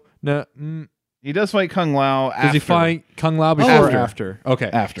 No. No. He does fight Kung Lao after. Does he fight Kung Lao before or after? Okay.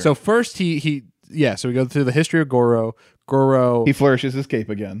 After. So first he so we go through the history of Goro. Goro He flourishes his cape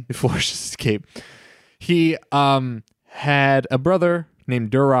again. he flourishes his cape. He had a brother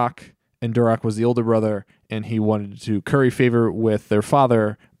named Durak, and Durak was the older brother, and he wanted to curry favor with their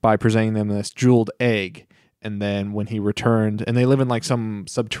father by presenting them this jeweled egg. And then when he returned, and they live in like some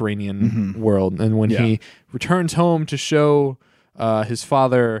subterranean world, and when he returns home to show his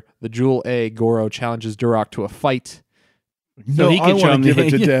father the jewel egg, Goro challenges Durak to a fight. So he I can show want him to give the-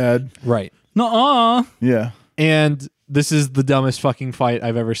 it to Dad. Right. Nuh-uh. Yeah. And this is the dumbest fucking fight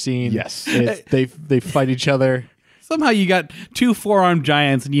I've ever seen. Yes. They fight each other. Somehow you got two four-armed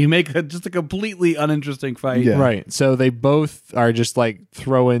giants and you make just a completely uninteresting fight. Yeah. Right. So they both are just like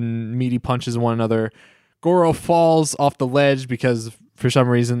throwing meaty punches at one another. Goro falls off the ledge because for some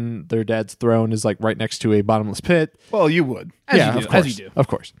reason their dad's throne is like right next to a bottomless pit. Well, you would. As yeah, you of do, course. as you do. Of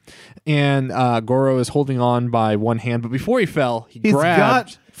course. And Goro is holding on by one hand, but before he fell, he He's grabbed.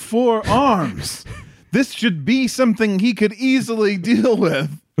 got 4 arms. This should be something he could easily deal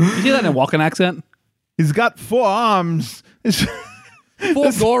with. You see that in a Walken accent? He's got 4 arms.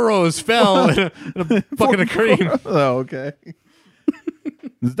 Four Goros fell in a bucket of cream. Oh, okay.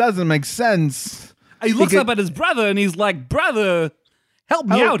 This doesn't make sense. He looks could- up at his brother and he's like, brother, help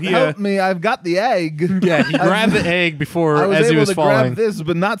me out here. Help me! I've got the egg. Yeah, he grabbed the egg before I was as he able was to falling. grab this,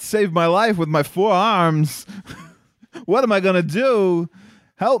 but not save my life with my 4 arms. What am I gonna do?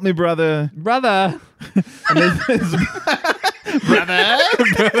 Help me, brother. Brother.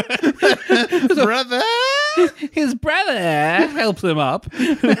 Brother. His brother helps him up.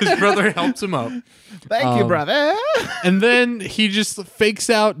 His brother helps him up. Thank you, brother. And then he just fakes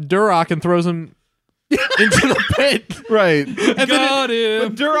out Durak and throws him into the pit. Right. Got him.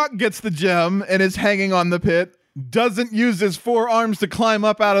 But Durak gets the gem and is hanging on the pit. Doesn't use his 4 arms to climb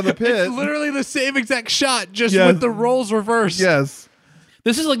up out of the pit. It's literally the same exact shot, just Yes. with the roles reversed. Yes.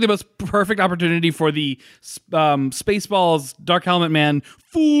 This is like the most perfect opportunity for the Spaceballs Dark Helmet Man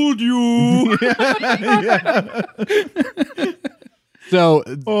fooled you. So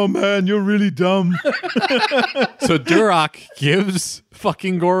Oh man, you're really dumb. Durak gives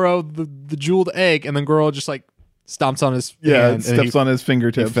fucking Goro the jeweled egg, and then Goro just like stomps on his Yeah, hand, and steps on his he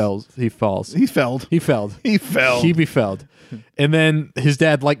fingertips. falls. He falls. He felled. He felled. He fell. He befelled. And then his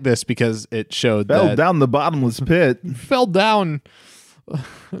dad liked this because it showed fell that down the bottomless pit. fell down.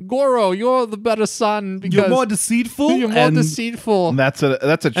 Goro, you're the better son because You're more deceitful. you're more and deceitful And that's a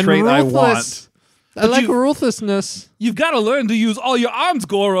and trait I want. ruthless. I like you- ruthlessness. You've got to learn to use all your arms,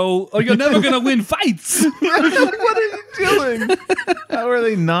 Goro, or you're never going to win fights. What are you doing? How are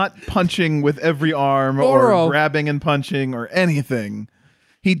they not punching with every arm Goro. or grabbing and punching or anything?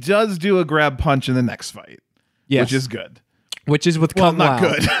 He does do a grab punch in the next fight, Yes. which is good. Which is with Well, Kung not Lao.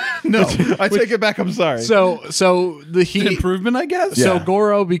 good. No, I take it back. I'm sorry. So he Improvement, I guess. Yeah. So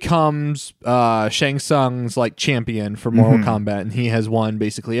Goro becomes Shang Tsung's like champion for Mortal Kombat, and he has won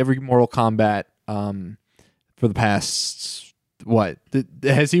basically every Mortal Kombat for the past what?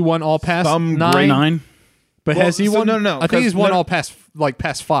 Has he won all past Some nine? 9. But Well, has he so won? no, I think he's 'cause won no- all past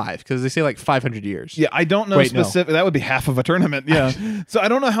 5 because they say like 500 years. Yeah, I don't know Wait, no. specific. That would be half of a tournament. Yeah. So I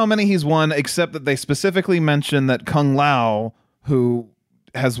don't know how many he's won, except that they specifically mention that Kung Lao, who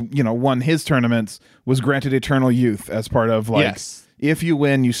has won his tournaments, was granted eternal youth as part of like, Yes. if you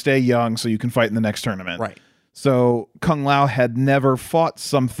win, you stay young, so you can fight in the next tournament. Right. So Kung Lao had never fought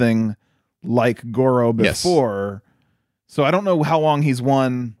something like Goro Yes. before. So I don't know how long he's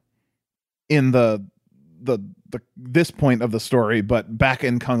won in the this point of the story, but back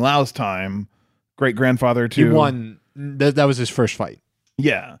in Kung Lao's time, great grandfather to He won. That was his first fight.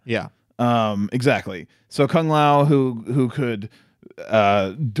 Yeah. Yeah. Exactly. So Kung Lao, who could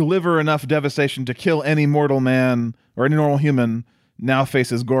deliver enough devastation to kill any mortal man or any normal human, now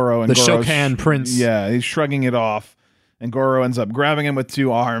faces Goro, and The Goro's Shokan Prince. Yeah, he's shrugging it off, and Goro ends up grabbing him with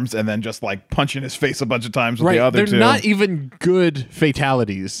 2 arms and then just like punching his face a bunch of times with Right. the other They're 2. not even good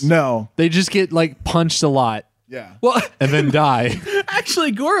fatalities. No. They just get like punched a lot Yeah. Well, and then die.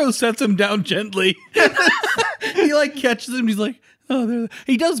 actually, Goro sets him down gently. He like catches him. He's like, oh, there.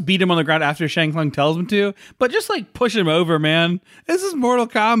 He does beat him on the ground after Shang Tsung tells him to, but just like push him over, man. This is Mortal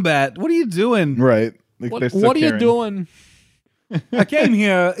Kombat. What are you doing? Right. Like, they're still What are you caring. doing? I came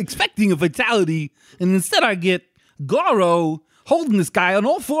here expecting a fatality, and instead I get Goro holding this guy on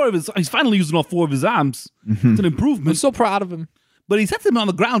all 4 of his. He's finally using all 4 of his arms. It's an I'm improvement. so proud of him. But he sets him on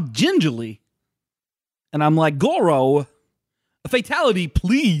the ground gingerly. And I'm like, Goro, a fatality,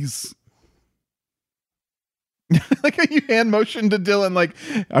 please. Like how you hand motion to Dylan, like,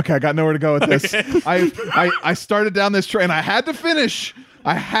 okay, I got nowhere to go with this. I started down this train. I had to finish.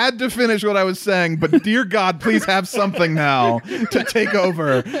 What I was saying, but dear God, please have something now to take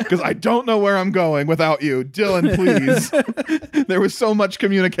over, because I don't know where I'm going without you. Dylan, please. There was so much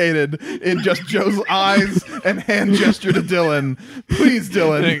communicated in just Joe's eyes and hand gesture to Dylan. Please,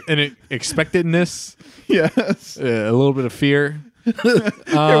 Dylan. And expectedness, Yes. a little bit of fear.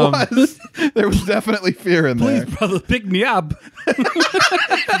 There was definitely fear in Please, there. brother, pick me up.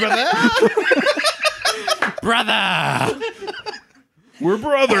 Brother! We're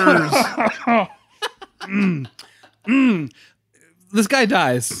brothers. This guy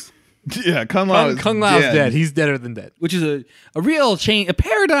dies, Yeah, Kung Lao is Kung Lao's dead. He's deader than dead. which is a real change, a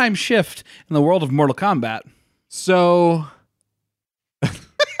paradigm shift in the world of Mortal Kombat. So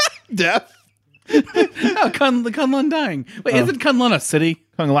Death. Oh, Kunlun dying. Wait, isn't Kunlun a city?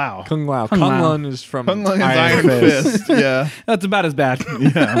 Kung Lao. Kung Lao. Kung Lao. Kunlun is from Kung Lao is Iron Fist. Yeah. That's about as bad.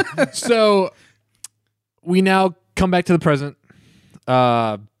 Yeah. So we now come back to the present.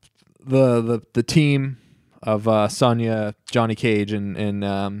 The team of Sonya, Johnny Cage,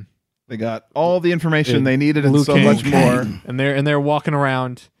 and They got all the information they needed and Liu so Kang. much more. and they're walking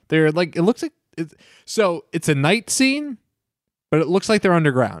around. They're like, it looks like it's a night scene, but it looks like they're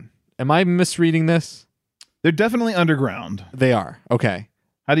underground. Am I misreading this? They're definitely underground. They are. Okay.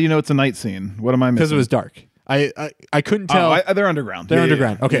 How do you know it's a night scene? What am I missing? Because it was dark. I couldn't tell. They're underground. They're Yeah,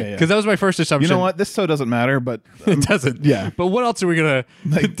 underground. yeah, Okay. yeah, yeah. Because that was my first assumption. You know what? This so doesn't matter, but It doesn't. Yeah. But what else are we gonna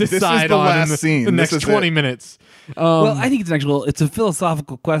Like, this is decide the on last in the, scene. the This next is 20 it. minutes? Well, I think it's a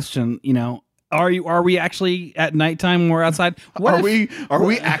philosophical question. You know, are we actually at nighttime when we're outside? What are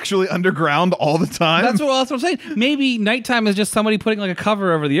we actually underground all the time? That's what I'm saying. Maybe nighttime is just somebody putting like a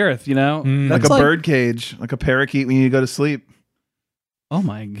cover over the earth. You know, like That's a bird cage, like a parakeet when you go to sleep. Oh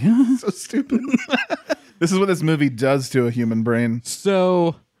my god! So stupid. This is what this movie does to a human brain.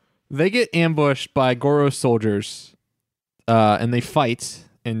 So they get ambushed by Goro's soldiers, and they fight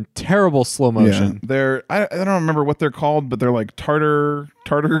in terrible slow motion. They're I don't remember what they're called, but they're like tartar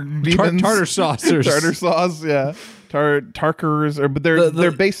demons. Tartar saucers. Tartar sauce, yeah. Tarkers, but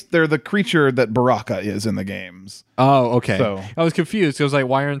they're the creature that Baraka is in the games. Oh, okay. So- I was confused. I was like,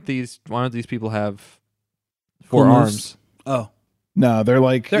 why don't these people have 4 Cool arms? Oh, No, they're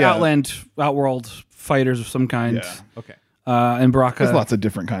like they're outworld fighters of some kind. Yeah. Okay. And Baraka. There's lots of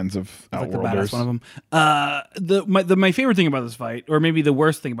different kinds of like the outworlders. badass one of them. My favorite thing about this fight, or maybe the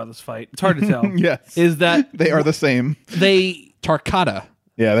worst thing about this fight, it's hard to tell. Yes. is that They are the same. they Tarkata.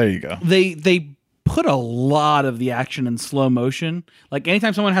 Yeah, there you go. they put a lot of the action in slow motion. Like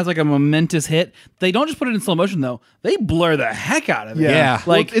anytime someone has like a momentous hit, they don't just put it in slow motion though. They blur the heck out of it. Yeah.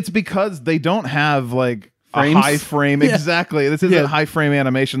 Well, Like it's because they don't have like Frames? a high frame. Yeah. Exactly. This isn't Yeah. high frame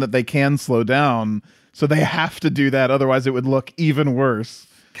animation that they can slow down. So they have to do that. Otherwise it would look even worse.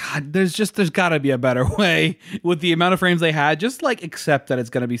 God, there's got to be a better way with the amount of frames they had. Just like accept that it's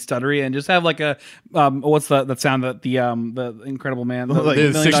going to be stuttery and just have like a what's that sound that the Incredible Man, the Like The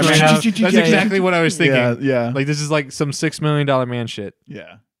 $1 $6 Million million. Man. That's exactly what I was thinking. Yeah. Like this is like some $6 million man shit.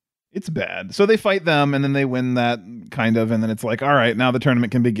 Yeah. It's bad. So they fight them and then they win that kind of, and then it's like, all right, now the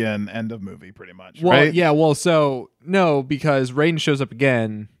tournament can begin. End of movie, pretty much. Well, right? yeah. Well, so no, because Raiden shows up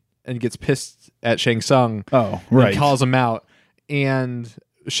again and gets pissed at Shang Tsung. Oh, And right. calls him out, and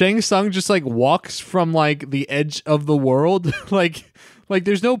Shang Tsung just like walks from like the edge of the world, like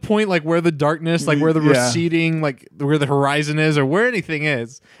there's no point like where the darkness, like where the Yeah. receding, like where the horizon is, or where anything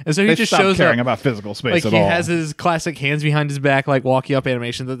is, and so he They just stopped shows caring up. about physical space Like at he all. has his classic hands behind his back, like walkie up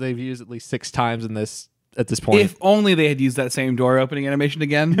animation that they've used at least 6 times in this at this point. If only they had used that same door opening animation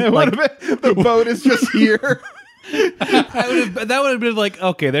again. What if the boat is just here? That would have been like,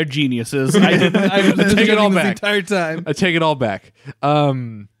 okay, they're geniuses. I was Take it all this back. entire time. I take it all back.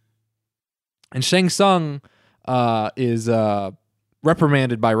 And Shang Tsung is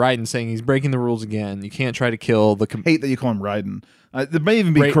reprimanded by Raiden, saying he's breaking the rules again. You can't try to kill the Hate that you call him Raiden. It may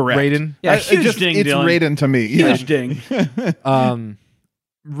even be correct. Raiden. Yeah, It huge just- ding, it's Dylan. Raiden to me. Huge ding.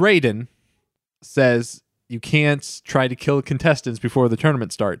 Raiden says you can't try to kill contestants before the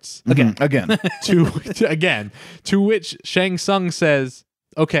tournament starts. Again. Again. To which Shang Tsung says,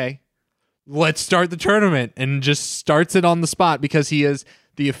 "Okay, let's start the tournament," and just starts it on the spot because he is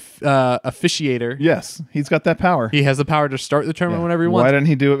the officiator. Yes, he's got that power. He has the power to start the tournament whenever he wants. Why didn't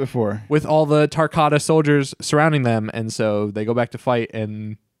he do it before? With all the Tarkata soldiers surrounding them, and so they go back to fight,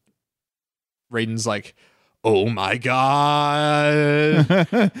 and Raiden's like, "Oh my god,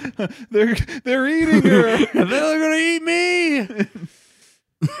 They're eating her. they're gonna eat me!"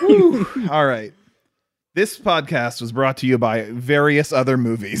 All right. This podcast was brought to you by various other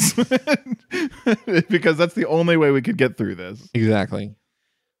movies because that's the only way we could get through this. Exactly.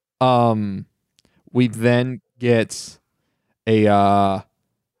 We then get a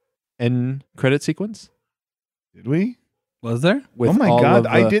end credit sequence Did we? Was there? with Oh my all god, of the-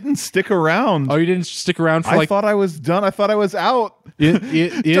 I didn't stick around. Oh, you didn't stick around for I like thought I was done. I thought I was out.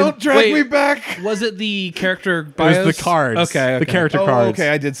 Don't drag Wait. me back. Was it the character It was bios? the cards. Okay. The character Oh, cards. okay,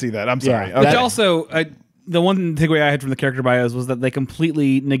 I did see that. I'm sorry. Yeah, Okay. Which also, the one takeaway I had from the character bios was that they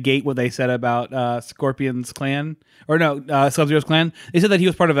completely negate what they said about Scorpion's clan, or no, Sub-Zero's clan. They said that he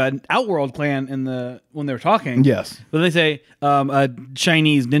was part of an Outworld clan when they were talking. Yes. But they say a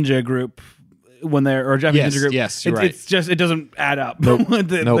Chinese ninja group when they're or a Japanese Yes, ninja group. yes, you're It's just it doesn't add up. Nope.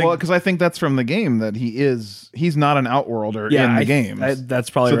 Well, because I think that's from the game that he's not an Outworlder in the game. That's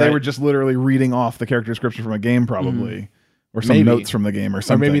probably So right. they were just literally reading off the character description from a game, probably, or some Maybe. notes from the game, or Or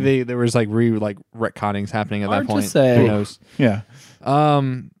something. maybe there was like retconnings happening at Hard that to point. say. Who knows? Yeah.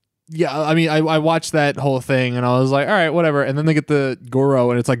 Yeah, I mean, I watched that whole thing and I was like, all right, whatever. And then they get the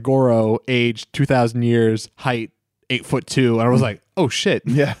Goro, and it's like Goro, age 2,000 years, height 8'2", and I was like, oh shit,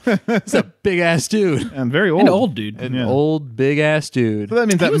 Yeah. it's a big ass dude, And very old. an old dude. an Yeah. old big ass dude. So that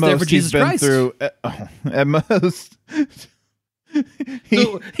means at was there most for Jesus he's been Christ. through. At most.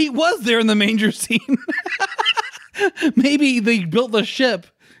 So he was there in the manger scene. Maybe they built the ship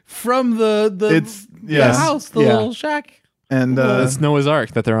from the Yes. house, the Yeah. little shack. And It's Noah's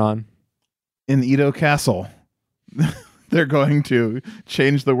Ark that they're on. in Edo Castle, they're going to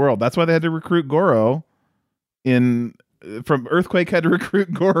change the world. That's why they had to recruit Goro. From Earthquake had to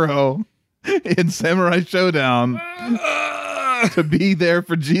recruit Goro in Samurai Showdown to be there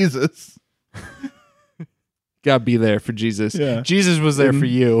for Jesus Gotta be there for Jesus. Yeah. Jesus was there for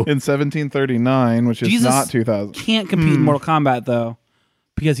you. in 1739, which is Jesus not 2000. Can't compete in Mortal Kombat though,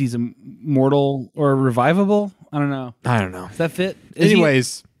 because he's immortal or revivable. I don't know. I don't know. Does that fit? Is he-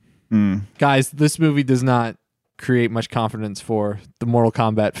 Anyways, guys, this movie does not create much confidence for the Mortal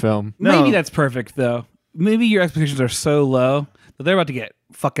Kombat film. No. maybe that's perfect though. Maybe your expectations are so low that they're about to get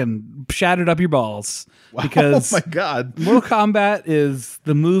fucking shattered up your balls because Oh my God. Mortal Kombat is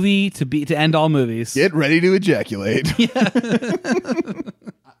the movie to end all movies. Get ready to ejaculate.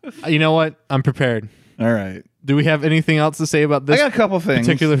 You know what? I'm prepared. All right. Do we have anything else to say about I this got a couple things.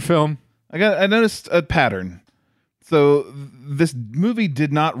 particular film? I noticed a pattern. So this movie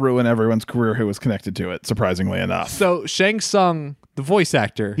did not ruin everyone's career who was connected to it, surprisingly enough. So Shang Tsung, the voice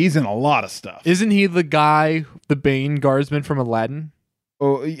actor, He's in a lot of stuff. isn't he the guy, the Bane guardsman from Aladdin?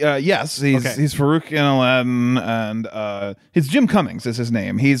 Oh, yes, he's Okay. Farouk in Aladdin, and his Jim Cummings is his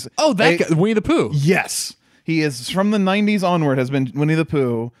name. He's That guy, Winnie the Pooh. Yes, he is from the '90s onward. Has been Winnie the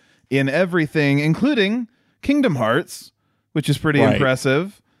Pooh in everything, including Kingdom Hearts, which is pretty Right.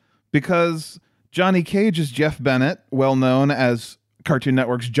 impressive. Because Johnny Cage is Jeff Bennett, well known as Cartoon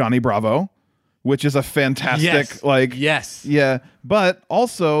Network's Johnny Bravo. which is a fantastic Yes. like Yes. yeah, but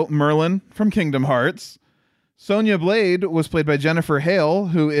also Merlin from Kingdom Hearts. Sonya Blade was played by Jennifer Hale,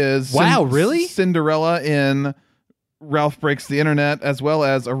 who is Wow, really? Cinderella in Ralph Breaks the Internet, as well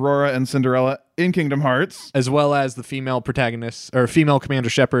as Aurora and Cinderella in Kingdom Hearts. As well as the female protagonist or female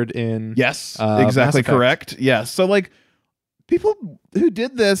Commander Shepard in Yes, Mass exactly Effect. correct. Yes, so like people who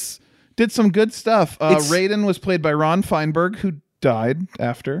did this did some good stuff. It's- Raiden was played by Ron Feinberg, who died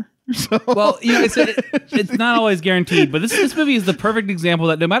after. So Well, it's not always guaranteed, but this movie is the perfect example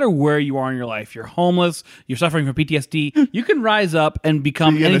that no matter where you are in your life, you're homeless, you're suffering from PTSD, you can rise up and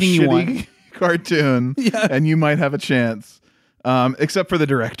become you get anything a you shitty want. cartoon, and you might have a chance. Except for the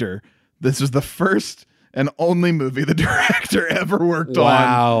director. This is the first and only movie the director ever worked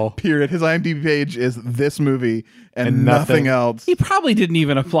Wow. on. Period. His IMDb page is this movie and nothing. nothing else. He probably didn't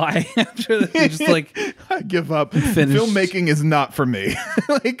even apply after this. He's just like, I give up. Finished. Filmmaking is not for me.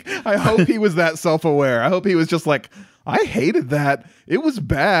 Like, I hope he was that self-aware. I hope he was just like, I hated that. It was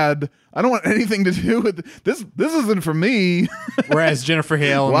bad. I don't want anything to do with this. This isn't for me. Whereas Jennifer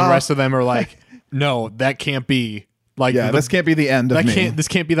Hale and Wow. the rest of them are like, no, that can't be. Like, Yeah, this can't be the end of that me. can't. This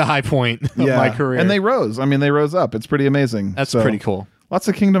can't be the high point of Yeah. my career. And they rose. I mean, they rose up. It's pretty amazing. That's So, pretty cool. Lots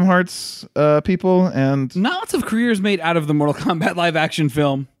of Kingdom Hearts people, and not lots of careers made out of the Mortal Kombat live action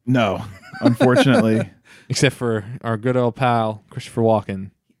film. no, unfortunately. Except for our good old pal Christopher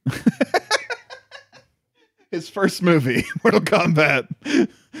Walken. His first movie, Mortal Kombat.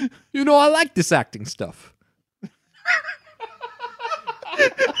 You know, I like this acting stuff.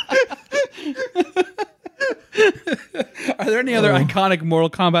 Are there any other iconic Mortal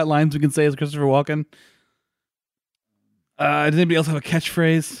Kombat lines we can say as Christopher Walken? Does anybody else have a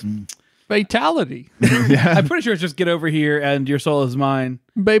catchphrase? Fatality. Yeah. I'm pretty sure it's just get over here and your soul is mine.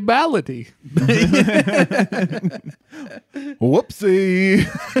 Babality. Whoopsie.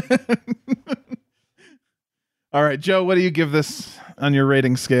 All right, Joe, what do you give this on your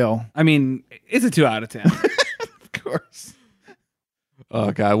rating scale? I mean, it's a 2 out of 10. Of course.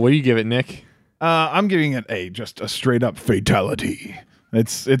 Oh God, what do you give it, Nick? I'm giving it just a straight up fatality.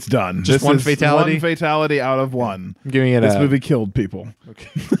 It's done. Just This one is fatality? One fatality out of one. I'm giving it This a movie killed people.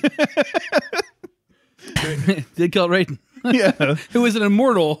 Did kill Raiden, Yeah. who is an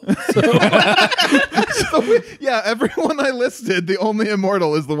immortal. Yeah, everyone I listed, the only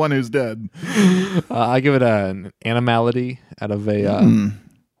immortal is the one who's dead. I give it an animality out of a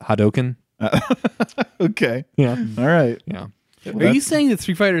Hadoken. Okay. Yeah, All right. yeah. Are you saying that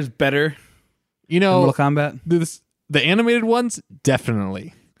Street Fighter is better You than know, Mortal Kombat? the animated ones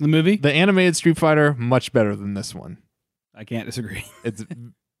definitely. The movie? The animated Street Fighter much better than this one. I can't disagree. It's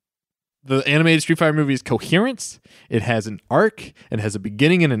the animated Street Fighter movie is coherent. It has an arc. It has a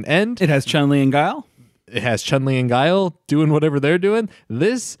beginning and an end. It has Chun-Li and Guile. It has Chun-Li and Guile doing whatever they're doing.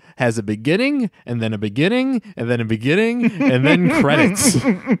 This has a beginning and then a beginning and then a beginning and then credits.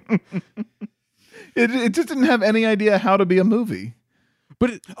 It just didn't have any idea how to be a movie.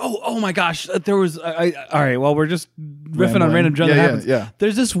 But Oh my gosh! There was. All right. Well, we're just riffing on Rambling. random John. Yeah, that yeah, happens. yeah.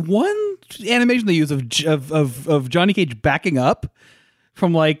 There's this one animation they use of Johnny Cage backing up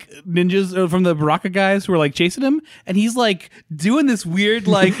from like ninjas from the Baraka guys who are like chasing him, and he's like doing this weird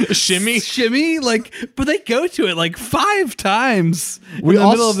like shimmy, like. But they go to it like 5 times in the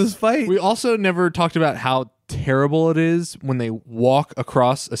middle of this fight. We also never talked about how terrible it is when they walk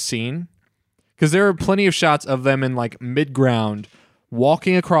across a scene. Because there are plenty of shots of them in like mid-ground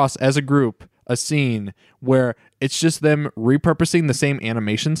walking across as a group a scene where it's just them repurposing the same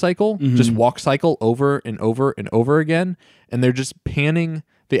animation cycle, just walk cycle over and over and over again, and they're just panning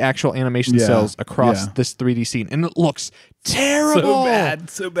the actual animation Yeah, cells across yeah. this 3D scene, and it looks terrible,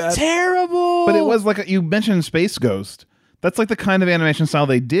 so bad. terrible. But it was like you mentioned Space Ghost. That's like the kind of animation style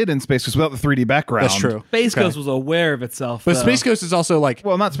they did in Space Ghost without the 3D background. That's true. Space Okay. Ghost was aware of itself, But though. Space Ghost is also like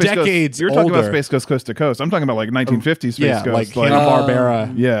Well, not Space decades Ghost. You're talking older. about Space Ghost Coast to Coast. I'm talking about like 1950s Space yeah, Ghost. like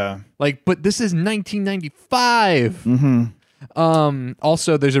Hanna-Barbera. yeah. Like, but this is 1995. Mm-hmm.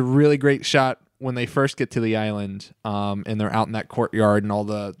 Also, there's a really great shot when they first get to the island, and they're out in that courtyard, and all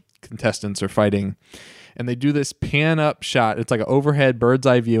the contestants are fighting, and they do this pan up shot. It's like an overhead bird's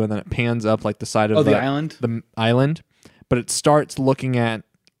eye view, and then it pans up like the side of the island. the island. But it starts looking at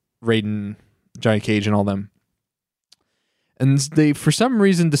Raiden, Johnny Cage, and all them. And they, for some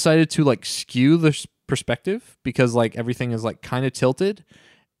reason, decided to like skew the perspective because like everything is like kind of tilted.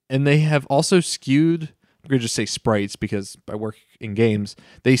 And they have also skewed, I'm going to just say sprites because I work in games.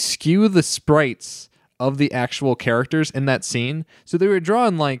 They skew the sprites of the actual characters in that scene. So they were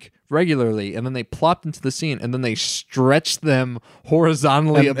drawn like regularly, and then they plopped into the scene, and then they stretched them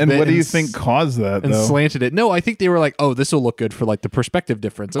horizontally a bit. And what do you think caused that, and though? slanted it? No, I think they were like, oh, this will look good for like the perspective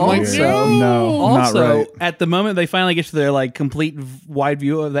difference. I'm like, Also- No, not Also, right. at the moment they finally get to their like complete wide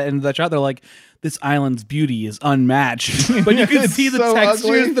view of that end of that shot, they're like, "This island's beauty is unmatched." But you can It's see the so textures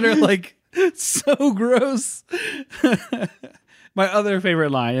ugly. that are like so gross. My other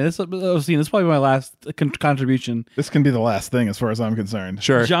favorite line, and this is probably my last contribution. This can be the last thing as far as I'm concerned.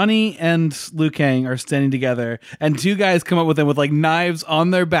 sure. Johnny and Liu Kang are standing together, and two guys come up with them with like knives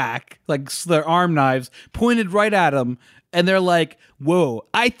on their back, like their arm knives pointed right at them. And they're like, "Whoa,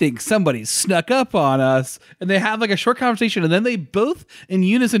 I think somebody snuck up on us." And they have like a short conversation, and then they both, in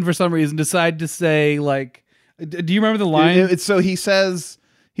unison for some reason, decide to say like, "Do you remember the line?" So he says,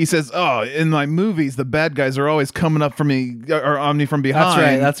 "Oh, in my movies, the bad guys are always coming up for me or on me from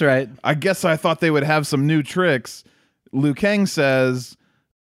behind." That's right. I guess I thought they would have some new tricks. Liu Kang says,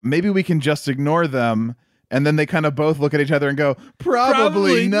 "Maybe we can just ignore them." And then they kind of both look at each other and go,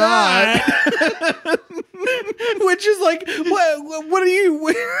 "Probably not." Which is like, what are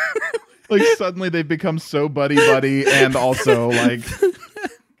you? Like suddenly they've become so buddy, and also like,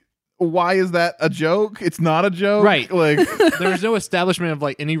 why is that a joke? It's not a joke, Right. Like, There was no establishment of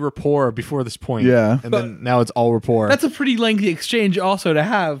like any rapport before this point. Yeah. And then now it's all rapport. That's a pretty lengthy exchange also to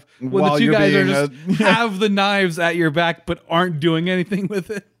have when While the two you're guys are being just have the knives at your back but aren't doing anything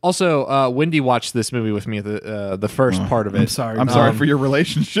with it. Also, Wendy watched this movie with me at the first part of it. I'm sorry. I'm sorry for your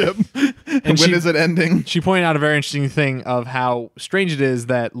relationship. When she- is it ending? She pointed out a very interesting thing of how strange it is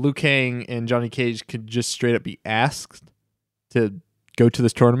that Liu Kang and Johnny Cage could just straight up be asked to go to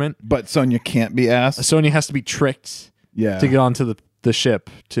this tournament. But Sonya can't be asked. Sonya has to be tricked Yeah. to get onto the ship.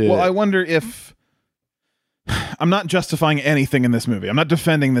 Well, I wonder if I'm not justifying anything in this movie. I'm not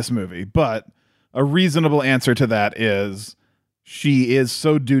defending this movie, but a reasonable answer to that is she is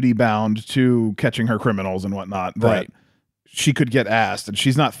so duty bound to catching her criminals and whatnot that Right. she could get asked, and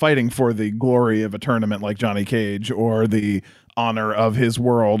she's not fighting for the glory of a tournament like Johnny Cage or the honor of his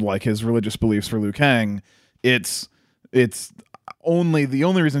world like his religious beliefs for Liu Kang. It's only the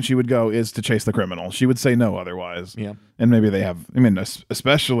only reason she would go is to chase the criminal. She would say no otherwise. Yeah. And maybe they have, I mean,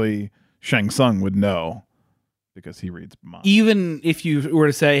 especially Shang Tsung would know because he reads minds. Even if you were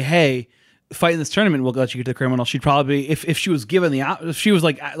to say, "Hey, fight in this tournament, we'll let you get to the criminal," she'd probably, if she was given if she was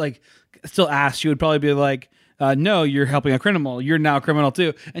like still asked, she would probably be like, "No, you're helping a criminal. You're now a criminal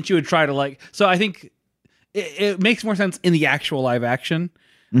too," and she would try to like. So I think it makes more sense in the actual live action,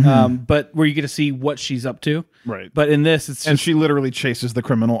 but where you get to see what she's up to. Right. But in this, it's And just she literally chases the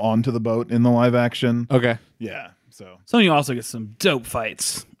criminal onto the boat in the live action. Okay. Yeah. So Sony also gets some dope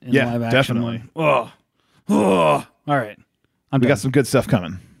fights in Yeah, the live action definitely. one. Oh, all right. I'm we done. got some good stuff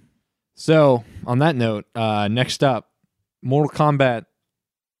coming. So on that note, next up, Mortal Kombat.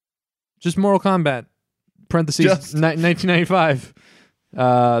 Just Mortal Kombat. Parentheses. Just- 1995.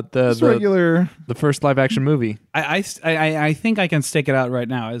 Just regular. The first live action movie. I think I can stake it out right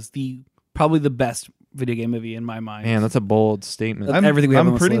now as probably the best video game movie in my mind. Man, that's a bold statement. Everything we have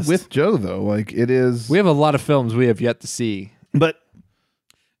on I'm this pretty list. with Joe though. Like it is. We have a lot of films we have yet to see. but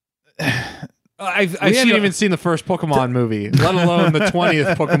I've We seen haven't even seen the first Pokemon movie, let alone the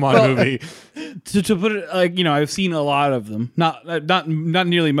 20th Pokemon movie. to put it like, I've seen a lot of them, not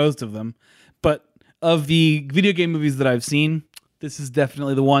nearly most of them, but of the video game movies that I've seen, this is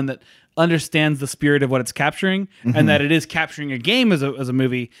definitely the one that understands the spirit of what it's capturing, and that it is capturing a game as a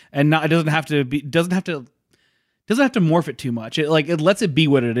movie, and it doesn't have to morph it too much. It lets it be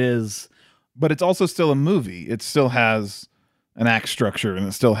what it is. but it's also still a movie. It still has an act structure, and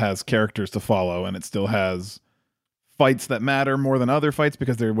it still has characters to follow, and it still has fights that matter more than other fights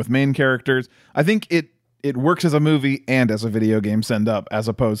because they're with main characters. I think it works as a movie and as a video game send up, as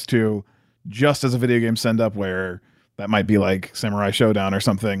opposed to just as a video game send up where that might be like Samurai Showdown or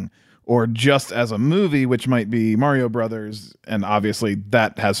something, or just as a movie, which might be Mario Brothers, and obviously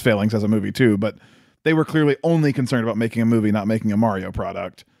that has failings as a movie too, but they were clearly only concerned about making a movie, not making a Mario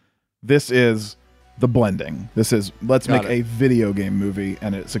product. This is the blending. This is, let's Got make it. a video game movie,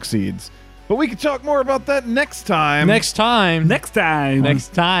 and it succeeds. But we can talk more about that next time. Next time. Next time,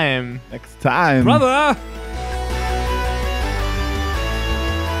 Next time. Next time. brother.